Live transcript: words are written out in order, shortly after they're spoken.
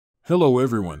Hello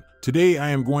everyone, today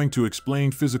I am going to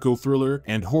explain physical thriller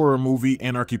and horror movie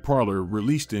Anarchy Parlor,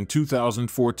 released in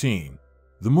 2014.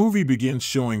 The movie begins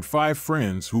showing 5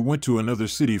 friends who went to another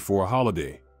city for a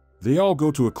holiday. They all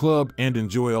go to a club and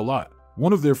enjoy a lot.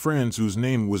 One of their friends, whose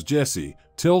name was Jesse,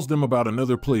 tells them about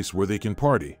another place where they can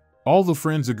party. All the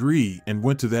friends agree and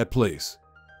went to that place.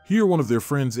 Here one of their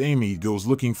friends, Amy, goes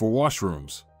looking for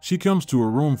washrooms. She comes to a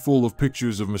room full of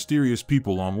pictures of mysterious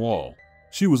people on wall.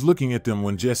 She was looking at them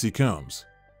when Jesse comes.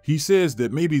 He says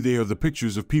that maybe they are the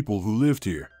pictures of people who lived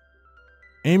here.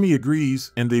 Amy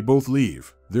agrees and they both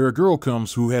leave. There a girl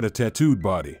comes who had a tattooed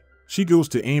body. She goes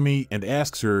to Amy and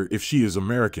asks her if she is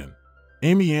American.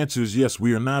 Amy answers, yes,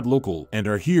 we are not local and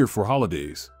are here for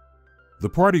holidays. The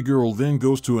party girl then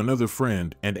goes to another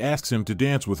friend and asks him to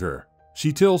dance with her.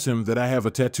 She tells him that I have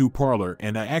a tattoo parlor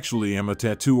and I actually am a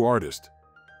tattoo artist.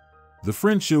 The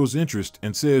friend shows interest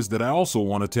and says that I also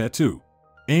want a tattoo.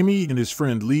 Amy and his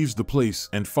friend leaves the place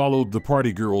and followed the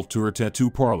party girl to her tattoo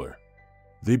parlor.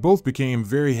 They both became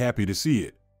very happy to see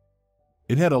it.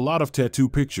 It had a lot of tattoo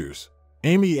pictures.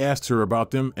 Amy asks her about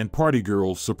them and party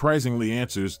girl surprisingly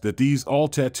answers that these all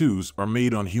tattoos are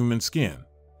made on human skin.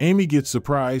 Amy gets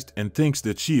surprised and thinks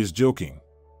that she is joking.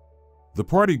 The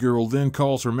party girl then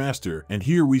calls her master, and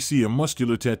here we see a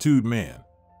muscular tattooed man.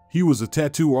 He was a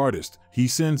tattoo artist. He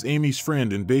sends Amy's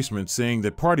friend in basement saying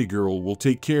that party girl will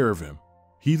take care of him.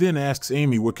 He then asks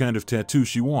Amy what kind of tattoo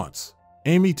she wants.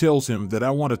 Amy tells him that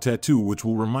I want a tattoo which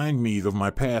will remind me of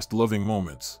my past loving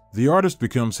moments. The artist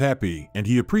becomes happy and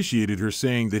he appreciated her,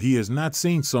 saying that he has not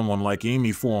seen someone like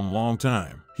Amy for a long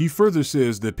time. He further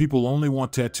says that people only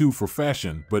want tattoo for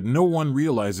fashion, but no one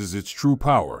realizes its true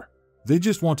power. They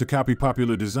just want to copy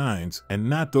popular designs and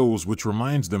not those which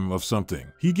reminds them of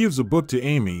something. He gives a book to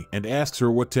Amy and asks her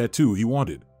what tattoo he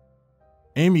wanted.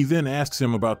 Amy then asks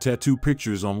him about tattoo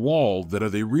pictures on wall, that are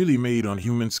they really made on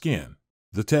human skin.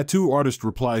 The tattoo artist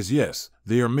replies yes,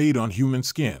 they are made on human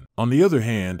skin. On the other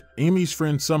hand, Amy's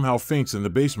friend somehow faints in the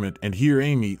basement, and here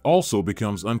Amy also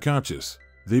becomes unconscious.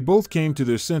 They both came to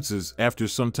their senses after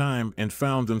some time and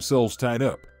found themselves tied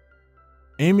up.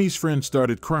 Amy's friend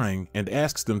started crying and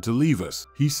asks them to leave us.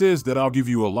 He says that I'll give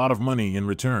you a lot of money in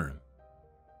return.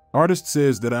 Artist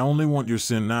says that I only want your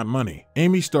sin, not money.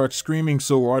 Amy starts screaming,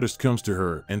 so Artist comes to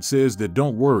her and says that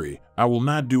don't worry, I will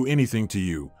not do anything to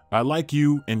you. I like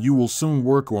you and you will soon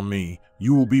work on me.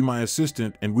 You will be my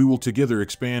assistant and we will together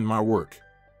expand my work.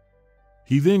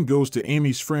 He then goes to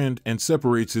Amy's friend and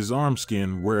separates his arm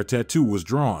skin where a tattoo was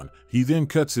drawn. He then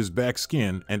cuts his back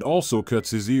skin and also cuts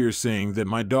his ears, saying that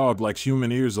my dog likes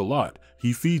human ears a lot.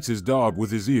 He feeds his dog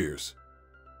with his ears.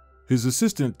 His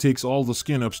assistant takes all the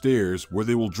skin upstairs where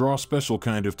they will draw special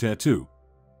kind of tattoo.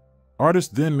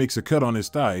 Artist then makes a cut on his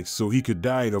thigh so he could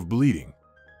die of bleeding.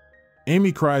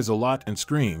 Amy cries a lot and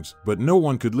screams, but no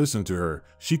one could listen to her.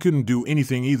 She couldn't do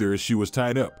anything either as she was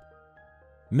tied up.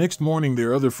 Next morning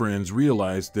their other friends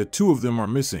realize that 2 of them are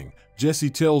missing. Jesse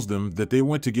tells them that they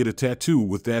went to get a tattoo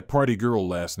with that party girl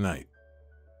last night.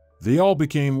 They all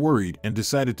became worried and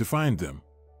decided to find them.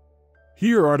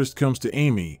 Here Artist comes to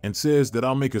Amy and says that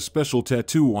I'll make a special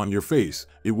tattoo on your face.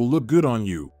 It will look good on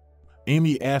you.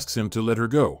 Amy asks him to let her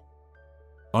go.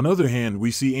 On the other hand,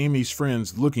 we see Amy's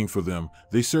friends looking for them.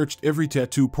 They searched every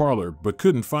tattoo parlor but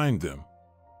couldn't find them.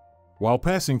 While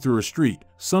passing through a street,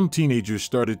 some teenagers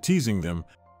started teasing them.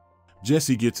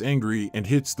 Jesse gets angry and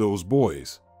hits those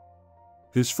boys.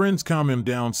 His friends calm him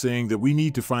down, saying that we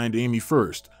need to find Amy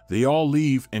first. They all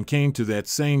leave and came to that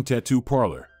same tattoo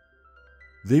parlor.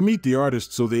 They meet the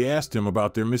artist, so they asked him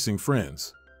about their missing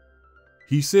friends.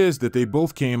 He says that they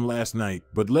both came last night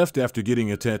but left after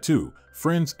getting a tattoo.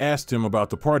 Friends asked him about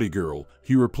the party girl.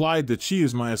 He replied that she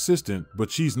is my assistant,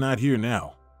 but she's not here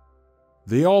now.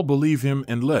 They all believe him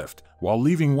and left. While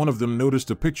leaving, one of them noticed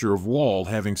a picture of wall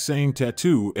having same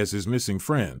tattoo as his missing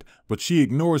friend, but she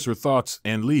ignores her thoughts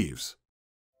and leaves.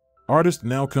 Artist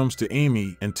now comes to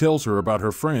Amy and tells her about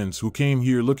her friends who came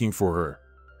here looking for her.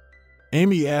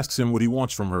 Amy asks him what he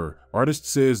wants from her. Artist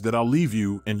says that I'll leave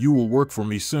you and you will work for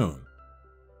me soon.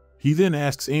 He then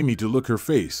asks Amy to look her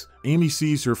face. Amy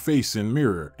sees her face in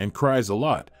mirror and cries a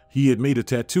lot. He had made a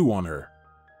tattoo on her.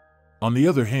 On the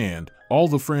other hand, all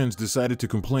the friends decided to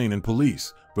complain in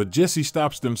police, but Jesse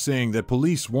stops them, saying that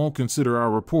police won't consider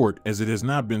our report as it has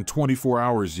not been 24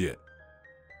 hours yet.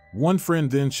 One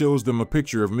friend then shows them a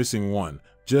picture of missing one.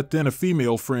 Just then a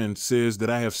female friend says that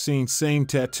I have seen same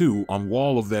tattoo on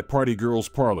wall of that party girl's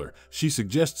parlor. She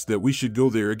suggests that we should go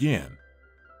there again.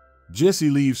 Jesse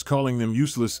leaves, calling them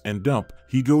useless and dumb.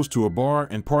 He goes to a bar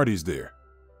and parties there.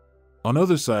 On the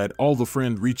other side, all the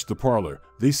friends reach the parlor.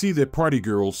 They see that party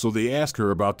girl, so they ask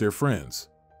her about their friends.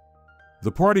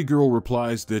 The party girl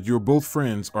replies that your both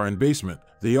friends are in basement.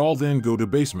 They all then go to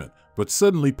basement, but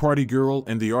suddenly party girl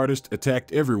and the artist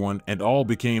attacked everyone and all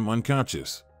became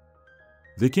unconscious.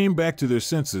 They came back to their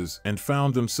senses and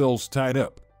found themselves tied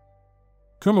up.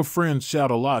 Come of friends shout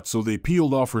a lot, so they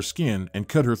peeled off her skin and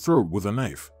cut her throat with a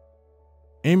knife.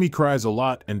 Amy cries a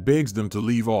lot and begs them to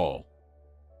leave all.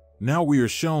 Now we are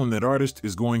shown that artist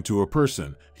is going to a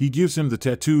person. He gives him the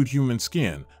tattooed human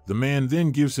skin. The man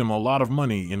then gives him a lot of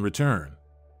money in return.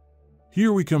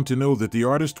 Here we come to know that the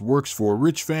artist works for a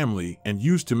rich family and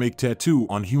used to make tattoo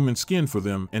on human skin for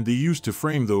them, and they used to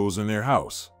frame those in their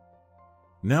house.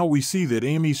 Now we see that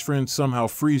Amy's friend somehow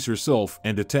frees herself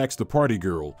and attacks the party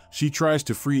girl. She tries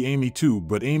to free Amy too,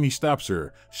 but Amy stops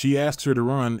her. She asks her to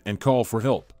run and call for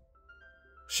help.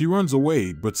 She runs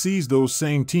away but sees those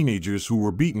same teenagers who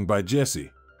were beaten by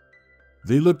Jesse.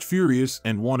 They looked furious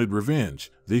and wanted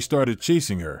revenge. They started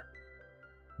chasing her.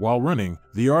 While running,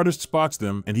 the artist spots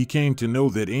them and he came to know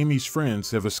that Amy's friends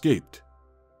have escaped.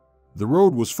 The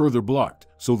road was further blocked,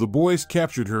 so the boys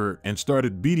captured her and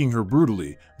started beating her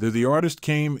brutally. There the artist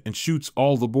came and shoots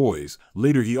all the boys.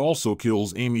 Later he also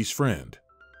kills Amy's friend.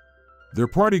 Their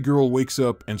party girl wakes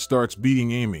up and starts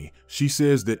beating Amy. She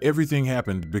says that everything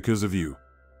happened because of you.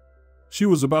 She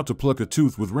was about to pluck a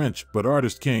tooth with wrench, but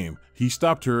artist came. He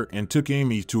stopped her and took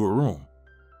Amy to a room.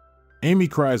 Amy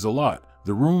cries a lot.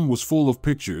 The room was full of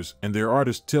pictures, and their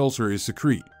artist tells her his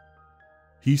secret.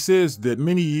 He says that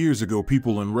many years ago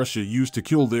people in Russia used to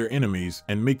kill their enemies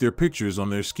and make their pictures on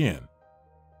their skin.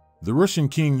 The Russian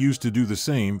king used to do the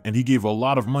same, and he gave a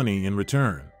lot of money in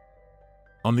return.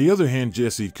 On the other hand,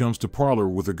 Jesse comes to parlor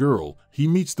with a girl. He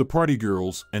meets the party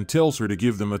girls and tells her to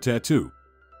give them a tattoo.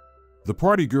 The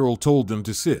party girl told them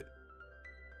to sit.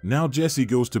 Now Jesse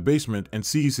goes to basement and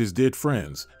sees his dead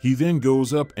friends. He then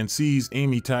goes up and sees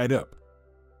Amy tied up.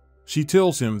 She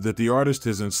tells him that the artist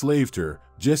has enslaved her.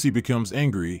 Jesse becomes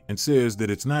angry and says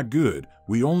that it's not good.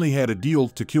 We only had a deal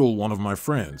to kill one of my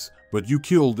friends, but you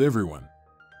killed everyone.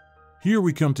 Here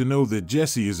we come to know that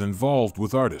Jesse is involved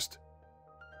with artist.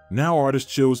 Now artist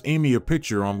shows Amy a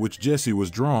picture on which Jesse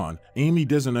was drawn. Amy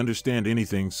doesn't understand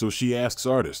anything, so she asks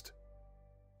artist.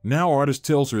 Now artist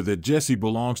tells her that Jesse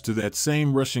belongs to that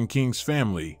same Russian king's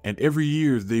family, and every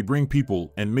year they bring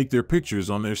people and make their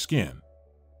pictures on their skin.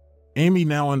 Amy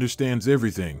now understands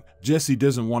everything. Jesse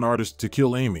doesn't want artist to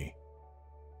kill Amy.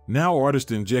 Now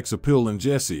artist injects a pill in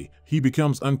Jesse. He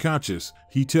becomes unconscious.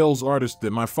 He tells artist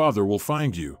that my father will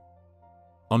find you.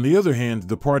 On the other hand,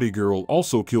 the party girl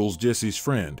also kills Jesse's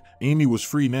friend. Amy was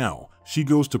free now. She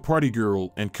goes to party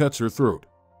girl and cuts her throat.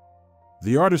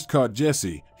 The artist caught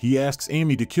Jesse. He asks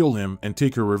Amy to kill him and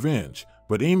take her revenge,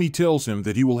 but Amy tells him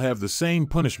that he will have the same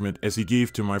punishment as he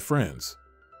gave to my friends.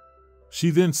 She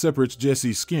then separates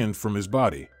Jesse's skin from his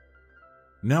body.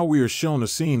 Now we are shown a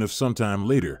scene of some time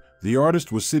later. The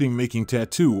artist was sitting making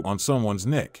tattoo on someone's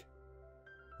neck.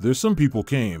 There some people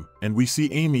came, and we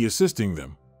see Amy assisting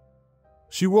them.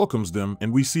 She welcomes them,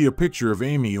 and we see a picture of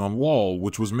Amy on wall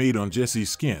which was made on Jesse's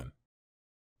skin.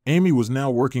 Amy was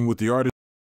now working with the artist.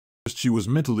 She was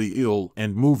mentally ill,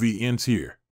 and movie ends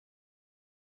here.